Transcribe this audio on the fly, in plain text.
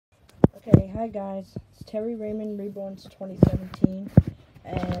Hi guys, it's Terry Raymond Reborn's 2017,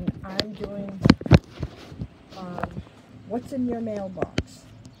 and I'm doing What's in Your Mailbox,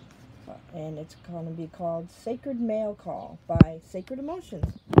 and it's going to be called Sacred Mail Call by Sacred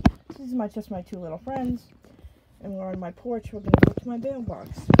Emotions. This is just my two little friends, and we're on my porch. We're going to go to my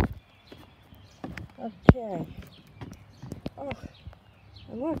mailbox. Okay. Oh,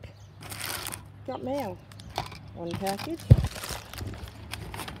 and look, got mail. One package.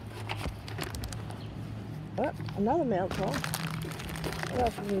 Oh, another mail call. What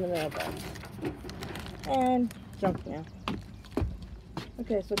else is in the mailbox? And junk mail.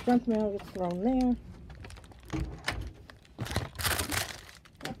 Okay, so junk mail gets thrown there.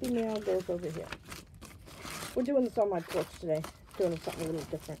 Happy mail goes over here. We're doing this on my porch today. Doing something a little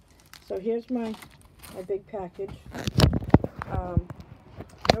different. So here's my big package. No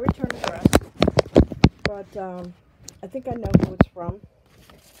return address. But I think I know who it's from.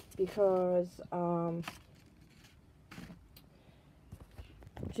 Because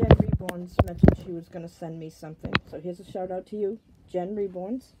Jen Reborns mentioned she was going to send me something. So here's a shout out to you, Jen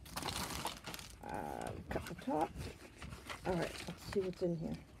Reborns. Cut the top. Alright, let's see what's in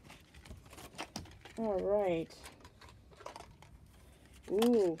here. Alright.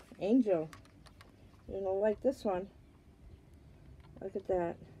 Ooh, Angel. You're going to like this one. Look at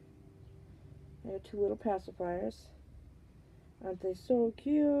that. I have two little pacifiers. Aren't they so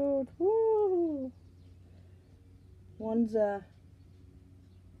cute? Woo! One's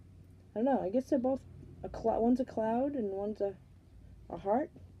I don't know, I guess they're both one's a cloud and one's a heart.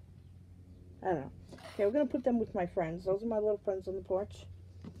 I don't know. Okay, we're going to put them with my friends. Those are my little friends on the porch.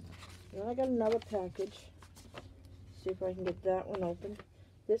 And then I got another package. See if I can get that one open.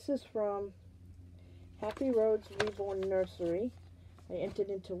 This is from Happy Roads Reborn Nursery. I entered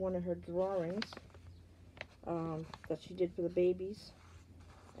into one of her drawings that she did for the babies.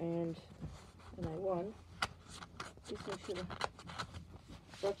 And I won. I guess I should have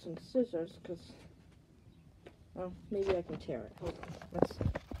brought some scissors, because, well, maybe I can tear it. Hold on. Let's see.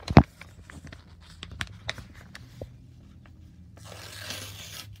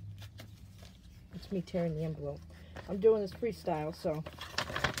 It's me tearing the envelope. I'm doing this freestyle, so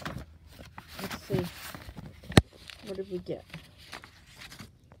let's see. What did we get?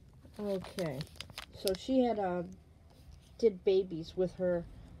 Okay. So she had did babies with her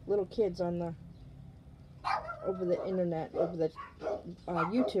little kids on the over the internet, over the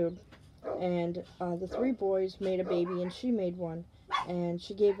YouTube, and the three boys made a baby and she made one, and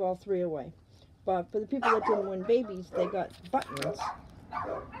she gave all three away. But for the people that didn't win babies, they got buttons.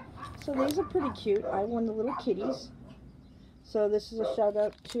 So these are pretty cute. I won the little kitties. So this is a shout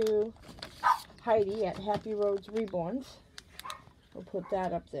out to Heidi at Happy Roads Reborns. We'll put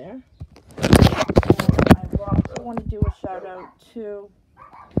that up there. And I also want to do a shout out to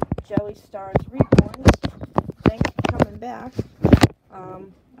Jelly Stars Reborns. Thanks for coming back.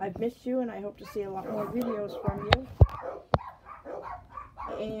 I've missed you, and I hope to see a lot more videos from you.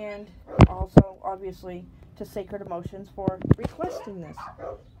 And also, obviously, to Sacred Emotions for requesting this.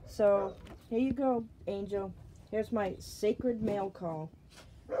 So, here you go, Angel. Here's my Sacred Mail Call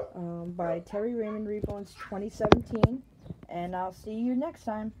by Terry Raymond Reborns 2017. And I'll see you next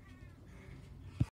time.